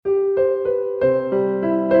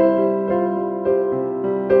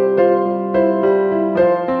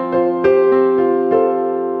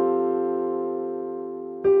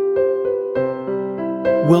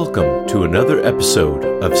to another episode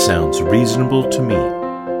of Sounds Reasonable to Me.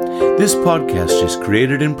 This podcast is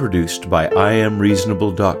created and produced by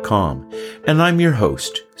IamReasonable.com, and I'm your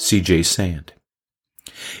host, CJ Sand.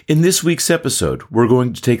 In this week's episode, we're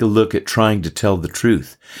going to take a look at trying to tell the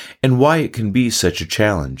truth and why it can be such a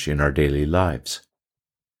challenge in our daily lives.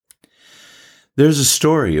 There's a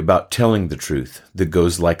story about telling the truth that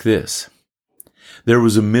goes like this. There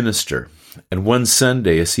was a minister, and one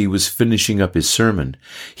Sunday as he was finishing up his sermon,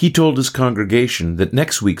 he told his congregation that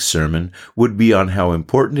next week's sermon would be on how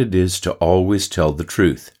important it is to always tell the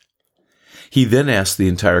truth. He then asked the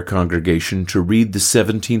entire congregation to read the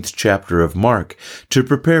 17th chapter of Mark to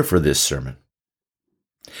prepare for this sermon.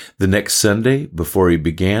 The next Sunday, before he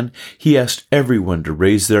began, he asked everyone to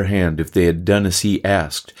raise their hand if they had done as he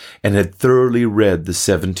asked and had thoroughly read the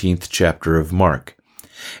 17th chapter of Mark.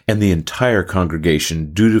 And the entire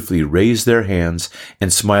congregation dutifully raised their hands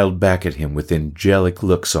and smiled back at him with angelic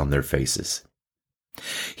looks on their faces.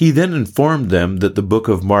 He then informed them that the book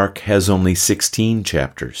of Mark has only 16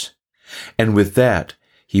 chapters. And with that,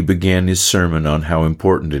 he began his sermon on how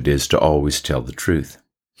important it is to always tell the truth.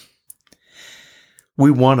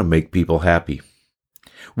 We want to make people happy.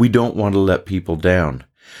 We don't want to let people down.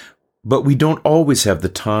 But we don't always have the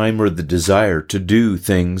time or the desire to do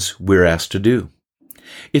things we're asked to do.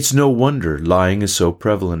 It's no wonder lying is so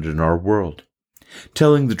prevalent in our world.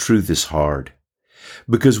 Telling the truth is hard,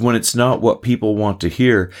 because when it's not what people want to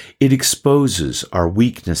hear, it exposes our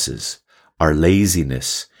weaknesses, our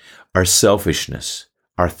laziness, our selfishness,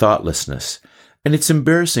 our thoughtlessness, and it's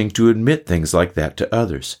embarrassing to admit things like that to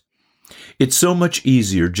others. It's so much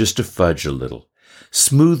easier just to fudge a little,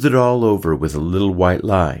 smooth it all over with a little white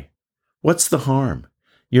lie. What's the harm?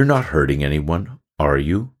 You're not hurting anyone, are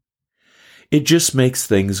you? It just makes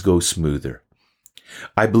things go smoother.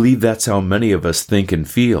 I believe that's how many of us think and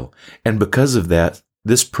feel, and because of that,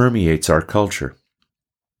 this permeates our culture.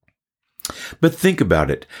 But think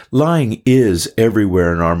about it. Lying is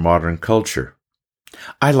everywhere in our modern culture.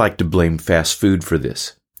 I like to blame fast food for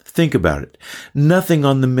this. Think about it. Nothing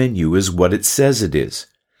on the menu is what it says it is.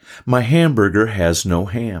 My hamburger has no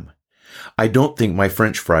ham. I don't think my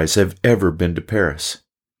French fries have ever been to Paris.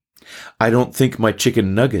 I don't think my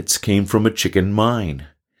chicken nuggets came from a chicken mine.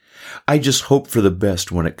 I just hope for the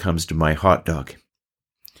best when it comes to my hot dog.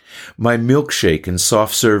 My milkshake and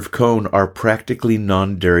soft-serve cone are practically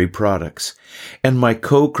non-dairy products, and my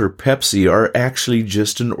Coke or Pepsi are actually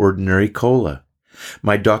just an ordinary cola.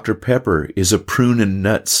 My Dr. Pepper is a prune and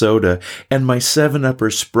nut soda, and my 7-Up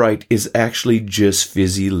or Sprite is actually just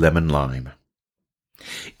fizzy lemon lime.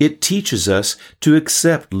 It teaches us to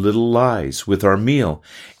accept little lies with our meal,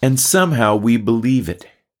 and somehow we believe it.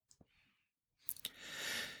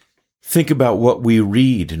 Think about what we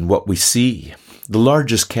read and what we see. The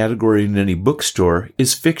largest category in any bookstore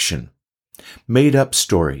is fiction. Made-up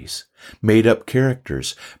stories, made-up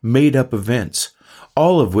characters, made-up events,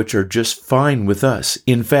 all of which are just fine with us.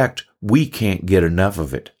 In fact, we can't get enough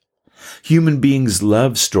of it. Human beings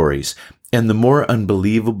love stories, and the more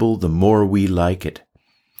unbelievable, the more we like it.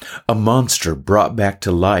 A monster brought back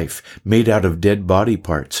to life, made out of dead body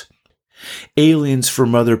parts. Aliens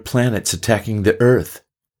from other planets attacking the Earth.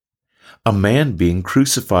 A man being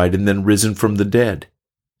crucified and then risen from the dead.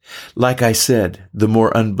 Like I said, the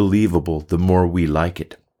more unbelievable, the more we like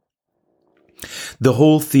it. The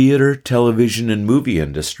whole theater, television, and movie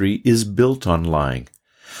industry is built on lying.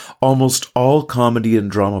 Almost all comedy and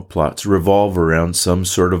drama plots revolve around some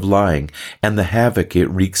sort of lying and the havoc it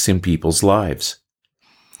wreaks in people's lives.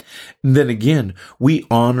 Then again, we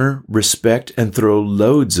honor, respect, and throw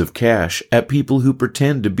loads of cash at people who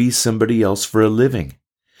pretend to be somebody else for a living.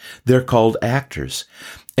 They're called actors,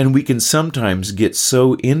 and we can sometimes get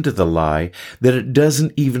so into the lie that it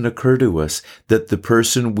doesn't even occur to us that the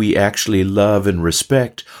person we actually love and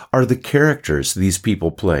respect are the characters these people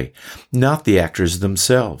play, not the actors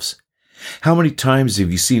themselves. How many times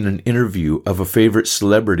have you seen an interview of a favorite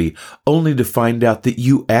celebrity only to find out that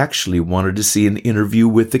you actually wanted to see an interview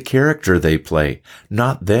with the character they play,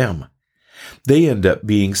 not them? They end up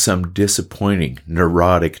being some disappointing,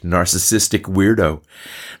 neurotic, narcissistic weirdo,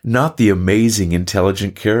 not the amazing,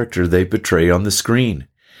 intelligent character they portray on the screen.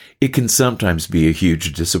 It can sometimes be a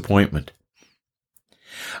huge disappointment.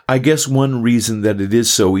 I guess one reason that it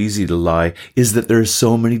is so easy to lie is that there are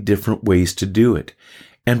so many different ways to do it,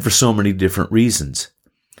 and for so many different reasons.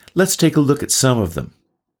 Let's take a look at some of them.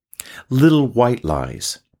 Little white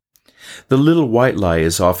lies. The little white lie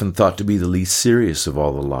is often thought to be the least serious of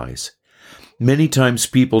all the lies. Many times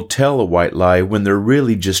people tell a white lie when they're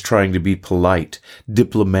really just trying to be polite,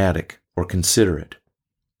 diplomatic, or considerate.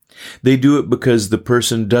 They do it because the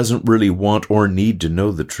person doesn't really want or need to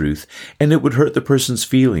know the truth, and it would hurt the person's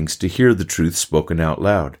feelings to hear the truth spoken out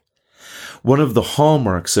loud. One of the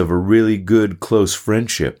hallmarks of a really good, close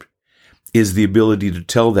friendship is the ability to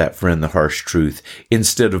tell that friend the harsh truth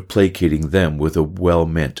instead of placating them with a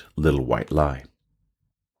well-meant little white lie.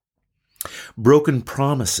 Broken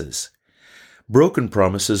promises. Broken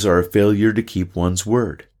promises are a failure to keep one's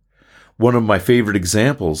word. One of my favorite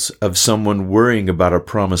examples of someone worrying about a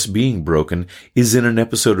promise being broken is in an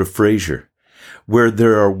episode of Frasier, where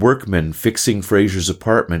there are workmen fixing Frasier's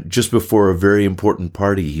apartment just before a very important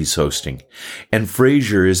party he's hosting, and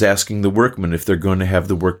Frasier is asking the workmen if they're going to have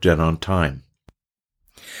the work done on time.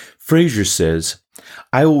 Frasier says,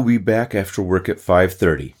 "I will be back after work at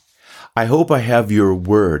 5:30. I hope I have your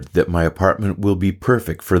word that my apartment will be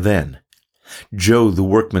perfect for then." Joe, the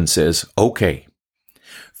workman, says, "Okay."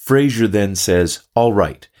 Frasier then says, "All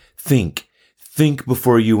right, think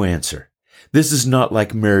before you answer. This is not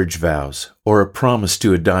like marriage vows or a promise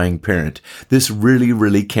to a dying parent. This really,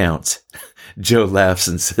 really counts." Joe laughs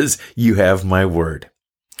and says, "You have my word."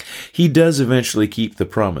 He does eventually keep the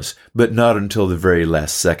promise, but not until the very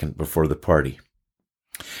last second before the party.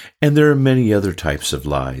 And there are many other types of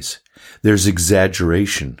lies. There's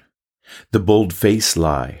exaggeration, the bold-faced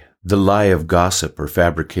lie, the lie of gossip or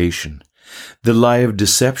fabrication, the lie of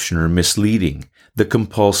deception or misleading, the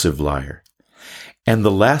compulsive liar. And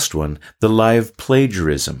the last one, the lie of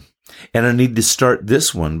plagiarism. And I need to start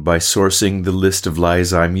this one by sourcing the list of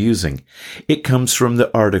lies I'm using. It comes from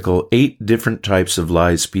the article 8 Different Types of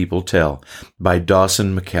Lies People Tell by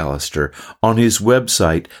Dawson McAllister on his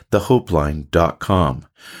website, thehopeline.com.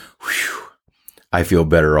 Whew, I feel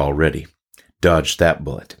better already. Dodged that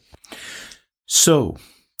bullet. So,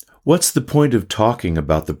 what's the point of talking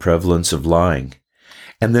about the prevalence of lying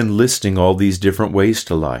and then listing all these different ways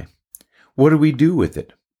to lie? What do we do with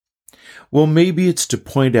it? Well, maybe it's to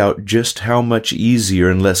point out just how much easier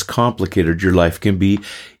and less complicated your life can be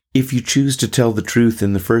if you choose to tell the truth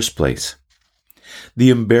in the first place. The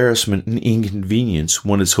embarrassment and inconvenience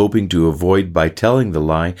one is hoping to avoid by telling the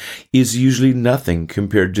lie is usually nothing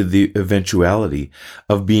compared to the eventuality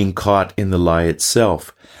of being caught in the lie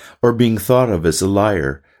itself or being thought of as a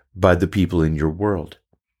liar by the people in your world.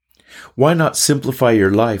 Why not simplify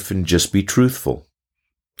your life and just be truthful?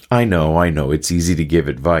 I know, it's easy to give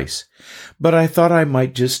advice, but I thought I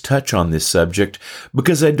might just touch on this subject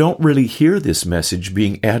because I don't really hear this message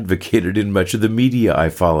being advocated in much of the media I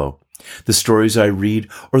follow, the stories I read,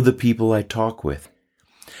 or the people I talk with.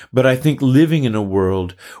 But I think living in a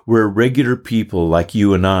world where regular people like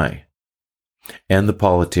you and I, and the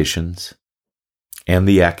politicians, and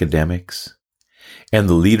the academics, and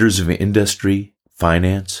the leaders of industry,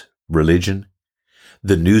 finance, religion,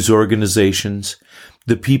 the news organizations,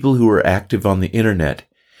 the people who are active on the internet,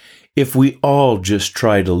 if we all just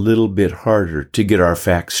tried a little bit harder to get our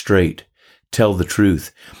facts straight, tell the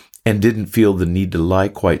truth, and didn't feel the need to lie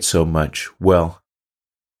quite so much, well,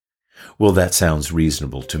 that sounds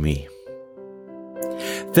reasonable to me.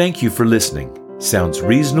 Thank you for listening. Sounds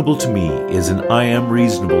Reasonable to Me is an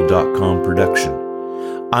IamReasonable.com production.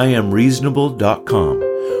 IamReasonable.com,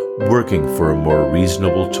 working for a more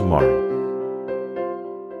reasonable tomorrow.